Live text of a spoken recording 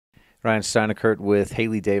Ryan Steinekert with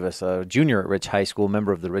Hailey Davis, a junior at Rich High School,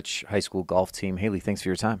 member of the Rich High School golf team. Hailey, thanks for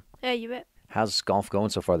your time. Yeah, you bet. How's golf going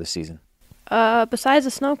so far this season? Besides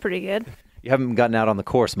the snow, pretty good. You haven't gotten out on the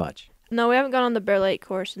course much. No, we haven't gone on the Bear Lake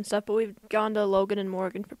course and stuff, but we've gone to Logan and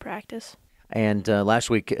Morgan for practice. And last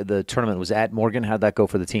week, the tournament was at Morgan. How'd that go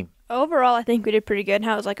for the team? Overall, I think we did pretty good.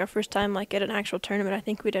 How it was like our first time at an actual tournament. I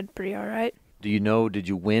think we did pretty all right. Do you know, did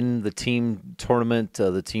you win the team tournament,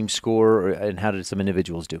 the team score, and how did some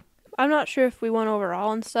individuals do? I'm not sure if we won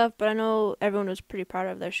overall and stuff, but I know everyone was pretty proud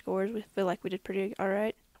of their scores. We feel like we did pretty all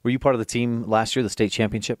right. Were you part of the team last year, the state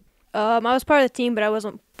championship? I was part of the team, but I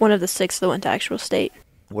wasn't one of the 6 that went to actual state.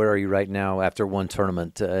 Where are you right now after one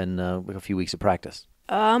tournament and a few weeks of practice?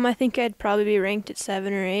 I think I'd probably be ranked at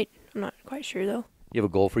 7 or 8. I'm not quite sure, though. You have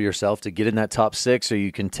a goal for yourself to get in that top 6? Are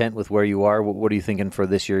you content with where you are? What are you thinking for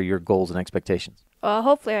this year, your goals and expectations?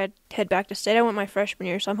 Hopefully I'd head back to state. I went my freshman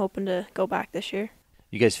year, so I'm hoping to go back this year.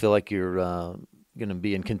 You guys feel like you're going to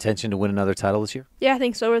be in contention to win another title this year? Yeah, I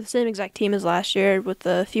think so. We're the same exact team as last year with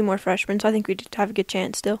a few more freshmen, so I think we'd have a good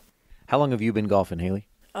chance still. How long have you been golfing, Hailey?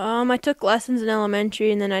 I took lessons in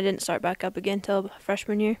elementary, and then I didn't start back up again until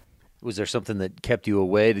freshman year. Was there something that kept you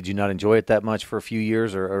away? Did you not enjoy it that much for a few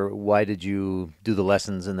years, or why did you do the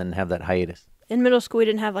lessons and then have that hiatus? In middle school, we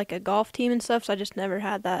didn't have a golf team and stuff, so I just never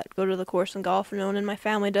had that go to the course and golf. No one in my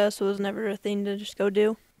family does, so it was never a thing to just go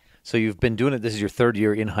do. So you've been doing it. This is your 3rd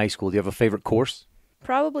year in high school. Do you have a favorite course?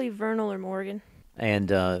 Probably Vernal or Morgan.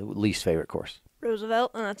 And least favorite course?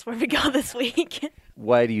 Roosevelt, and that's where we go this week.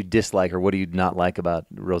 Why do you dislike or what do you not like about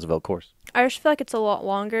Roosevelt course? I just feel like it's a lot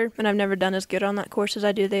longer, and I've never done as good on that course as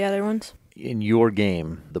I do the other ones. In your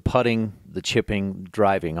game, the putting, the chipping,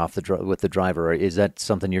 driving off with the driver, is that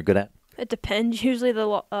something you're good at? It depends. Usually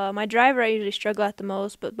my driver I usually struggle at the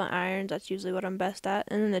most, but my irons, that's usually what I'm best at.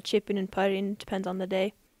 And then the chipping and putting depends on the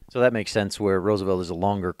day. So that makes sense where Roosevelt is a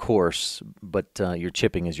longer course, but your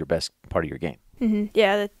chipping is your best part of your game. Mm-hmm.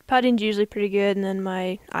 Yeah, the putting's usually pretty good, and then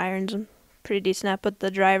my irons I'm pretty decent at, but the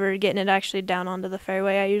driver, getting it actually down onto the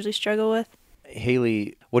fairway, I usually struggle with.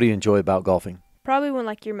 Hailey, what do you enjoy about golfing? Probably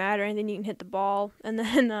when you're mad or anything, you can hit the ball, and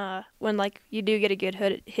then when you do get a good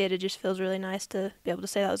hit, it just feels really nice to be able to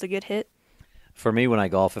say that was a good hit. For me, when I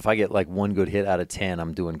golf, if I get one good hit out of 10,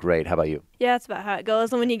 I'm doing great. How about you? Yeah, that's about how it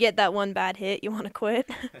goes. And when you get that one bad hit, you want to quit.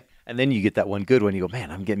 And then you get that one good one. You go,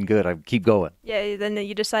 man, I'm getting good. I keep going. Yeah, then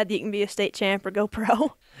you decide that you can be a state champ or go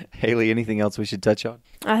pro. Hailey, anything else we should touch on?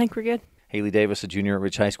 I think we're good. Hailey Davis, a junior at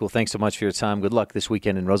Rich High School. Thanks so much for your time. Good luck this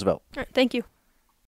weekend in Roosevelt. All right, thank you.